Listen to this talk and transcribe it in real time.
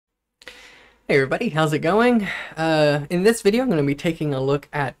Hey everybody, how's it going? In this video I'm going to be taking a look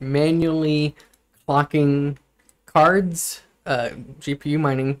at manually clocking cards, GPU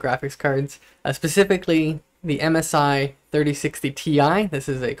mining graphics cards, specifically the MSI 3060 Ti. This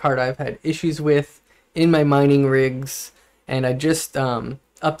is a card I've had issues with in my mining rigs, and I just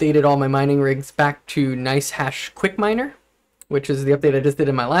updated all my mining rigs back to Nicehash Quickminer, which is the update I just did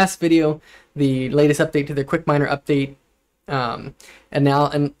in my last video. The latest update to the Quickminer update and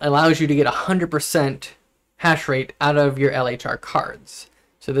now allows you to get 100% hash rate out of your LHR cards.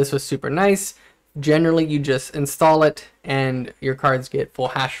 So this was super nice. Generally, you just install it and your cards get full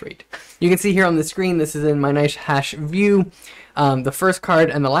hash rate. You can see here on the screen, this is in my Nicehash view. The first card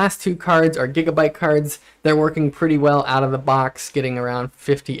and the last two cards are gigabyte cards. They're working pretty well out of the box, getting around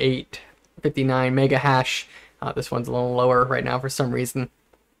 58, 59 mega hash. This one's a little lower right now for some reason.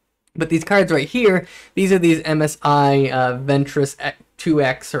 But these cards right here, these are these MSI VENTUS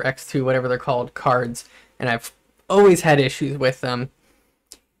 2X or X2, whatever they're called, cards. And I've always had issues with them.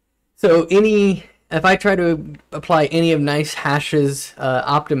 So if I try to apply any of Nicehash's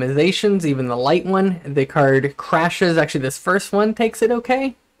optimizations, even the Lite one, the card crashes. Actually, this first one takes it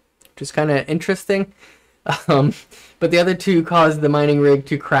okay, which is kind of interesting. But the other two cause the mining rig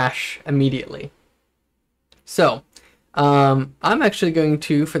to crash immediately. So I'm actually going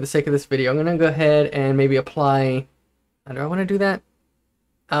to, for the sake of this video, I'm going to go ahead and maybe apply, do I want to do that?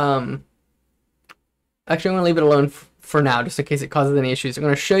 Actually, I'm going to leave it alone for now, just in case it causes any issues. I'm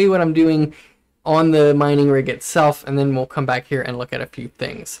going to show you what I'm doing on the mining rig itself, and then we'll come back here and look at a few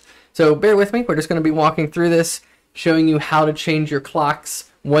things. So bear with me, we're just going to be walking through this, showing you how to change your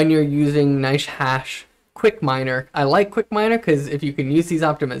clocks when you're using Nicehash Quickminer. I like Quickminer because if you can use these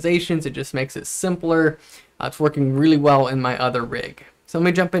optimizations, it just makes it simpler. It's working really well in my other rig. So let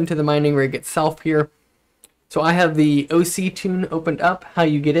me jump into the mining rig itself here. So I have the OC tune opened up. How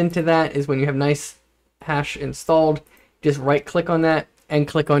you get into that is when you have Nicehash installed, just right click on that and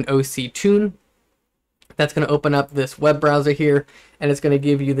click on OC tune. That's going to open up this web browser here, and it's going to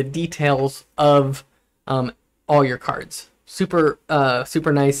give you the details of all your cards. Super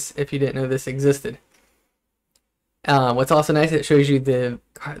nice if you didn't know this existed. What's also nice, it shows you the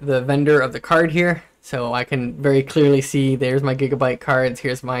vendor of the card here. So I can very clearly see there's my gigabyte cards,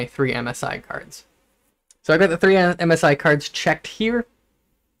 here's my 3 MSI cards. So I've got the 3 MSI cards checked here,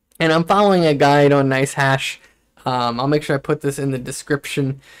 and I'm following a guide on Nicehash. I'll make sure I put this in the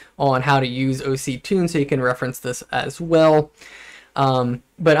description on how to use OC Tune so you can reference this as well. But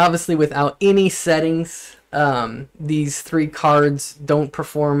obviously without any settings, these 3 cards don't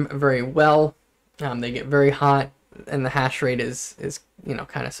perform very well. They get very hot, and the hash rate is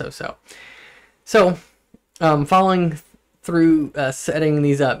kind of so-so. So, following through setting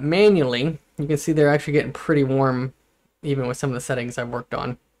these up manually, you can see they're actually getting pretty warm, even with some of the settings I've worked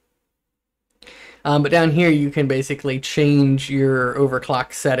on. But down here, you can basically change your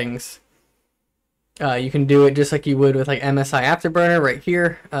overclock settings. You can do it just like you would with like MSI Afterburner right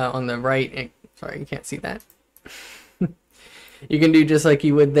here on the right. Sorry, you can't see that. You can do just like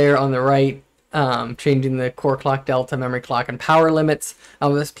you would there on the right. Changing the core clock, delta, memory clock, and power limits. I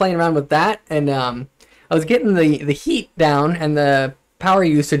was playing around with that, and I was getting the heat down and the power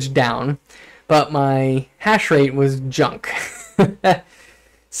usage down, but my hash rate was junk.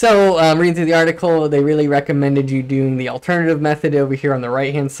 So reading through the article, they really recommended you doing the alternative method over here on the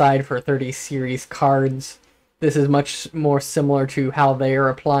right hand side for 30 series cards. This is much more similar to how they are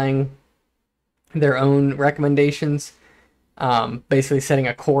applying their own recommendations. Basically setting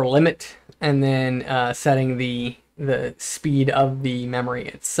a core limit and then setting the speed of the memory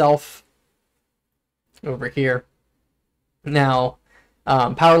itself over here. Now,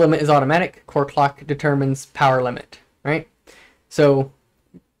 power limit is automatic. Core clock determines power limit, right? So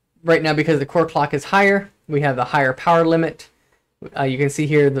right now, because the core clock is higher, we have the higher power limit. You can see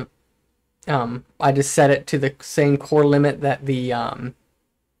here I just set it to the same core limit that the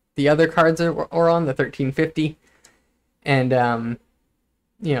other cards are on, the 1350. And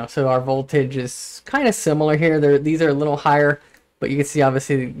so our voltage is kind of similar here. These are a little higher, but you can see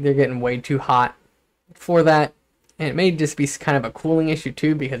obviously they're getting way too hot for that. And it may just be kind of a cooling issue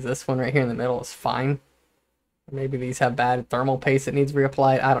too, because this one right here in the middle is fine. Maybe these have bad thermal paste that needs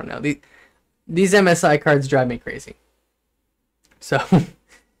reapplied. I don't know. These MSI cards drive me crazy. So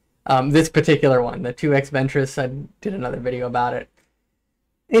this particular one, the 2X VENTUS, I did another video about it.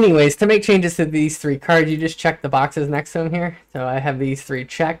 Anyways, to make changes to these 3 cards, you just check the boxes next to them here. So I have these 3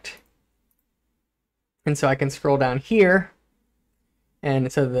 checked. And so I can scroll down here. And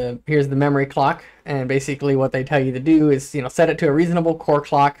so here's the memory clock. And basically what they tell you to do is, set it to a reasonable core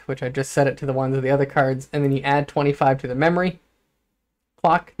clock, which I just set it to the ones of the other cards. And then you add 25 to the memory.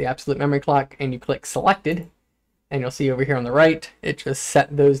 clock, the absolute memory clock, and you click selected, and you'll see over here on the right, it just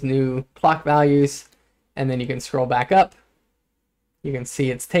set those new clock values, and then you can scroll back up. You can see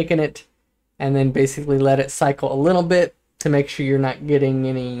it's taken it, and then basically let it cycle a little bit to make sure you're not getting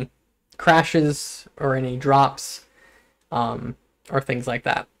any crashes or any drops or things like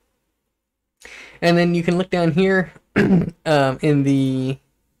that. And then you can look down here in the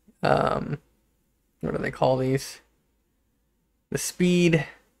what do they call these? The speed.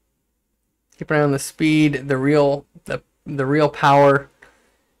 Keep an eye on the speed, the real power,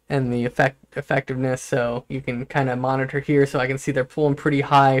 and the effectiveness. So you can kind of monitor here. So I can see they're pulling pretty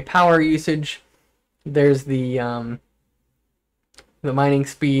high power usage. There's the mining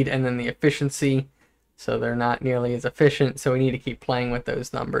speed and then the efficiency. So they're not nearly as efficient. So we need to keep playing with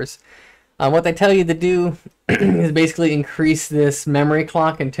those numbers. What they tell you to do is basically increase this memory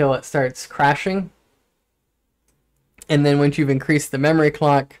clock until it starts crashing. And then once you've increased the memory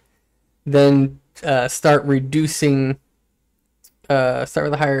clock, then start reducing, start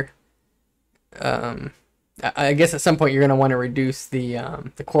with a higher, I guess at some point you're going to want to reduce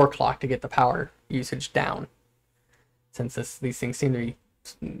the core clock to get the power usage down, since these things seem to be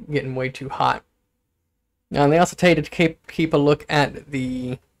getting way too hot. Now, they also tell you to keep a look at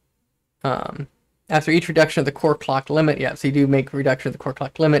the after each reduction of the core clock limit. Yeah, so you do make reduction of the core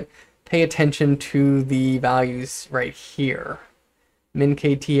clock limit. Pay attention to the values right here. Min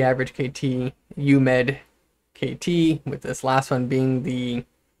KT, average KT, UMed KT, with this last one being the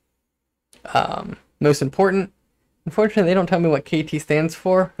most important. Unfortunately, they don't tell me what KT stands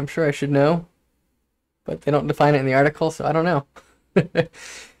for. I'm sure I should know, but they don't define it in the article, so I don't know.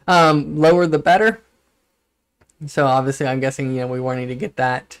 Lower the better. So obviously, I'm guessing, we wanted to get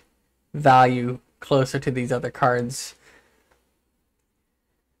that value closer to these other cards.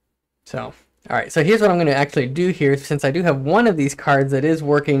 So, all right, so here's what I'm going to actually do here. Since I do have one of these cards that is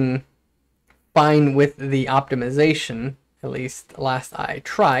working fine with the optimization, at least last I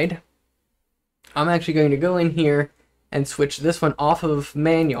tried, I'm actually going to go in here and switch this one off of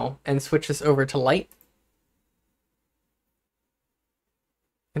manual and switch this over to Lite.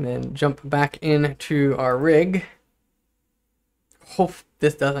 And then jump back into our rig. Hope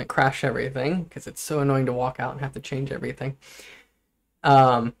this doesn't crash everything, because it's so annoying to walk out and have to change everything.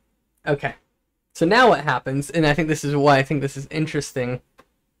 Okay, so now what happens, and I think this is why I think this is interesting,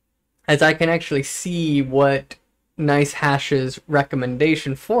 as I can actually see what Nicehash's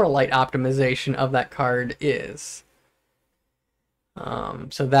recommendation for Lite optimization of that card is.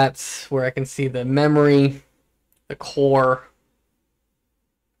 So that's where I can see the memory, the core,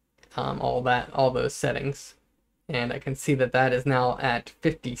 all those settings. And I can see that that is now at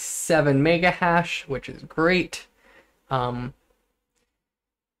 57 mega hash, which is great. Right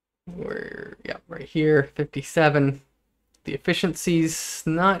here, 57. The efficiency's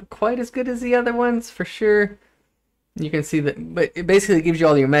not quite as good as the other ones, for sure. You can see that, but it basically gives you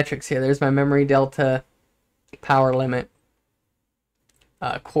all your metrics here. There's my memory delta, power limit,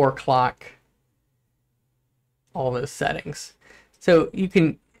 core clock, all those settings. So you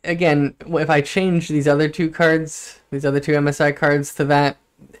can, again, if I change these other two cards, these other two MSI cards to that,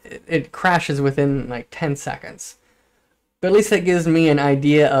 it crashes within like 10 seconds. But at least that gives me an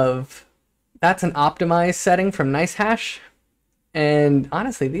idea of, that's an optimized setting from Nicehash. And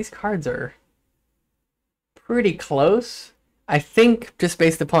honestly, these cards are pretty close. I think, just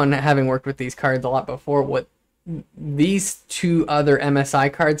based upon having worked with these cards a lot before, what these two other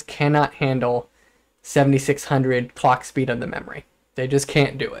MSI cards cannot handle 7600 clock speed of the memory. They just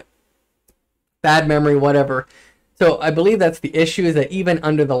can't do it. Bad memory, whatever. So I believe that's the issue, is that even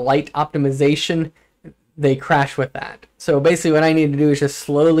under the Lite optimization, they crash with that. So basically what I need to do is just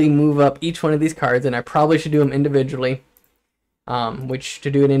slowly move up each one of these cards, and I probably should do them individually. Which,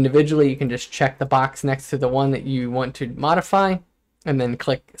 to do it individually, you can just check the box next to the one that you want to modify, and then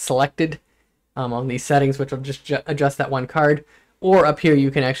click selected on these settings, which will just adjust that one card. Or up here,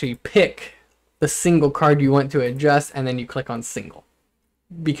 you can actually pick the single card you want to adjust, and then you click on single.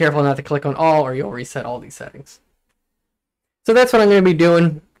 Be careful not to click on all, or you'll reset all these settings. So that's what I'm going to be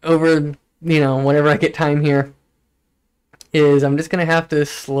doing over, whenever I get time here, is I'm just going to have to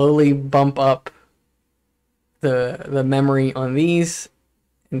slowly bump up the memory on these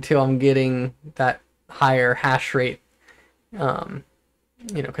until I'm getting that higher hash rate,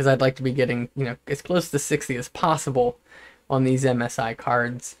 because I'd like to be getting, as close to 60 as possible on these MSI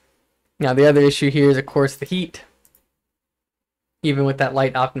cards. Now, the other issue here is, of course, the heat. Even with that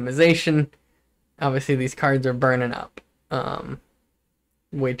Lite optimization, obviously these cards are burning up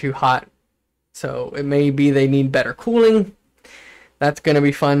way too hot. So it may be they need better cooling. That's going to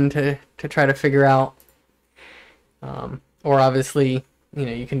be fun to try to figure out. Or obviously you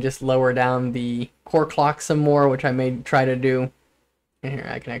know, you can just lower down the core clock some more, which I may try to do. And here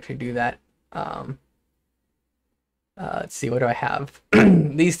I can actually do that. Let's see, what do I have?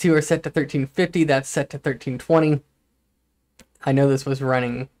 These two are set to 1350. That's set to 1320. I know this was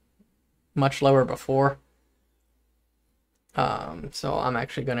running much lower before. So I'm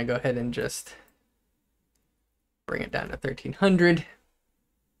actually going to go ahead and just bring it down to 1300.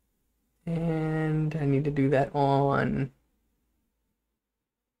 And I need to do that on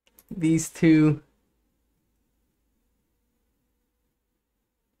these two.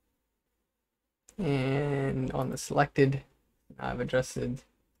 And on the selected, I've adjusted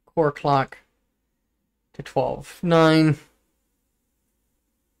core clock to 12.9.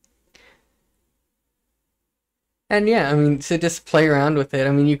 And yeah, I mean, so just play around with it. I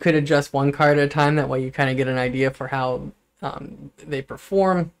mean, you could adjust one card at a time. That way you kind of get an idea for how they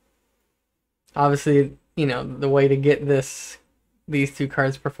perform. Obviously, you know, the way to get these two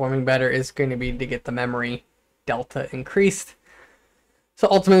cards performing better is going to be to get the memory delta increased. So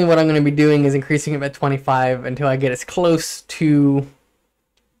ultimately what I'm going to be doing is increasing it by 25 until I get as close to,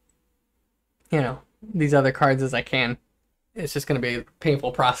 you know, these other cards as I can. It's just going to be a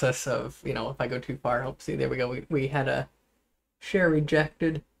painful process of, you know, if I go too far. Hope, see, there we go. We had a share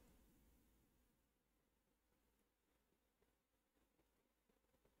rejected.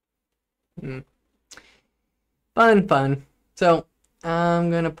 Fun. So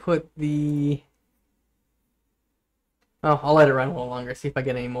I'm going to put the... Oh, I'll let it run a little longer, see if I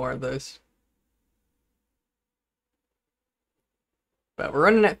get any more of those. But we're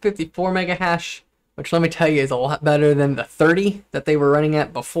running at 54 mega hash, which let me tell you is a lot better than the 30 that they were running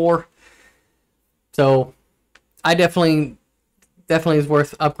at before. So I definitely is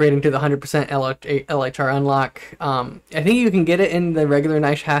worth upgrading to the 100% LHR unlock. I think you can get it in the regular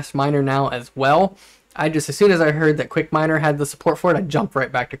Nicehash miner now as well. As soon as I heard that Quickminer had the support for it, I jumped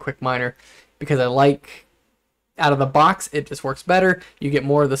right back to Quickminer because I like, out of the box, it just works better. You get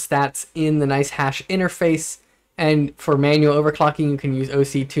more of the stats in the Nicehash interface, and for manual overclocking, you can use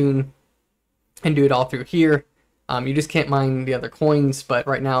OC Tune and do it all through here. You just can't mine the other coins, but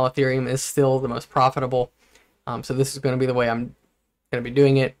right now Ethereum is still the most profitable. So this is going to be the way I'm going to be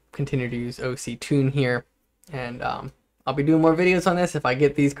doing it. Continue to use OC Tune here, and I'll be doing more videos on this. If I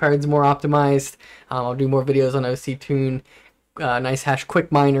get these cards more optimized, I'll do more videos on OC Tune, Nicehash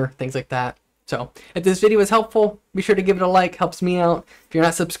Quickminer, things like that. So if this video was helpful, be sure to give it a like, helps me out. If you're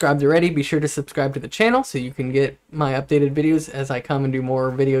not subscribed already, be sure to subscribe to the channel so you can get my updated videos as I come and do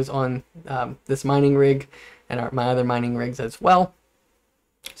more videos on this mining rig and my other mining rigs as well.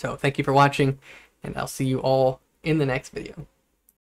 So thank you for watching, and I'll see you all in the next video.